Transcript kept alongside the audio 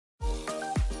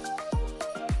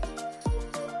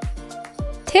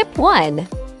Tip 1.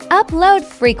 Upload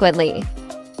frequently.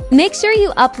 Make sure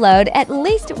you upload at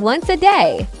least once a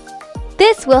day.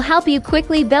 This will help you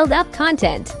quickly build up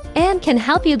content and can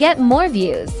help you get more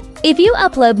views. If you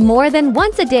upload more than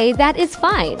once a day, that is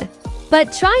fine.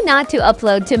 But try not to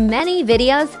upload too many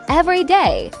videos every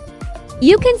day.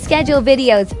 You can schedule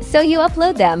videos so you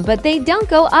upload them, but they don't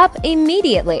go up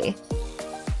immediately.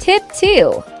 Tip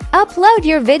 2. Upload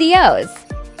your videos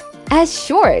as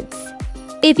shorts.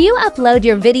 If you upload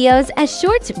your videos as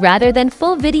shorts rather than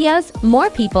full videos,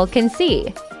 more people can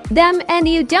see them and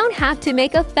you don't have to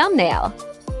make a thumbnail.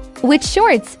 With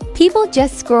shorts, people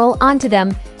just scroll onto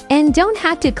them and don't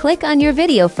have to click on your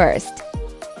video first.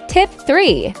 Tip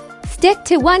 3. Stick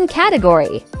to one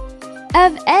category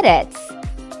of edits.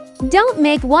 Don't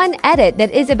make one edit that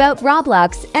is about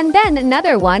Roblox and then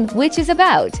another one which is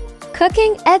about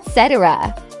cooking,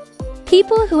 etc.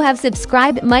 People who have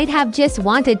subscribed might have just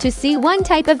wanted to see one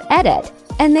type of edit,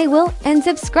 and they will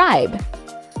unsubscribe.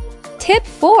 Tip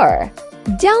 4.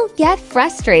 Don't get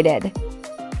frustrated.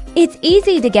 It's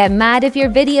easy to get mad if your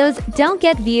videos don't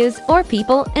get views or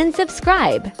people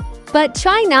unsubscribe. But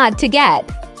try not to get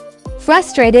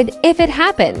frustrated if it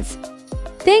happens.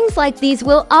 Things like these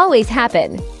will always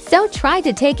happen, so try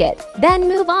to take it, then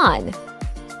move on.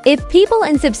 If people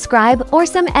unsubscribe or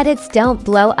some edits don't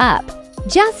blow up,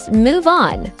 just move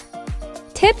on.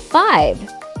 Tip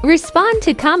 5. Respond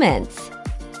to comments.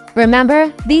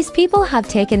 Remember, these people have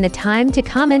taken the time to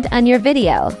comment on your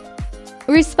video.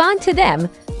 Respond to them,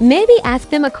 maybe ask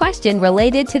them a question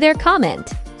related to their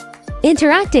comment.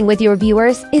 Interacting with your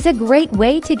viewers is a great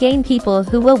way to gain people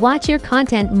who will watch your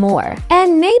content more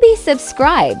and maybe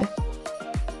subscribe.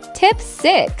 Tip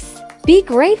 6. Be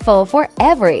grateful for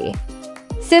every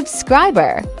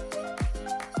subscriber.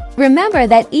 Remember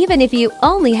that even if you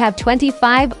only have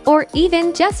 25 or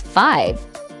even just 5,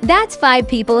 that's 5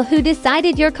 people who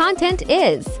decided your content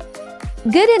is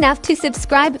good enough to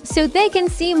subscribe so they can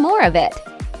see more of it.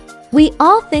 We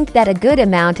all think that a good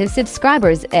amount of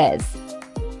subscribers is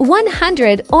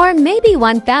 100 or maybe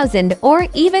 1,000 or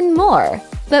even more.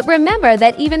 But remember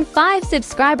that even 5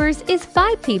 subscribers is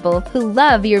 5 people who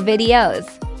love your videos.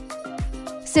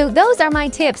 So those are my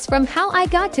tips from how I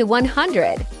got to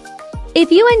 100. If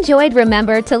you enjoyed,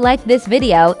 remember to like this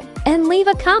video and leave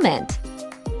a comment.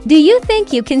 Do you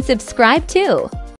think you can subscribe too?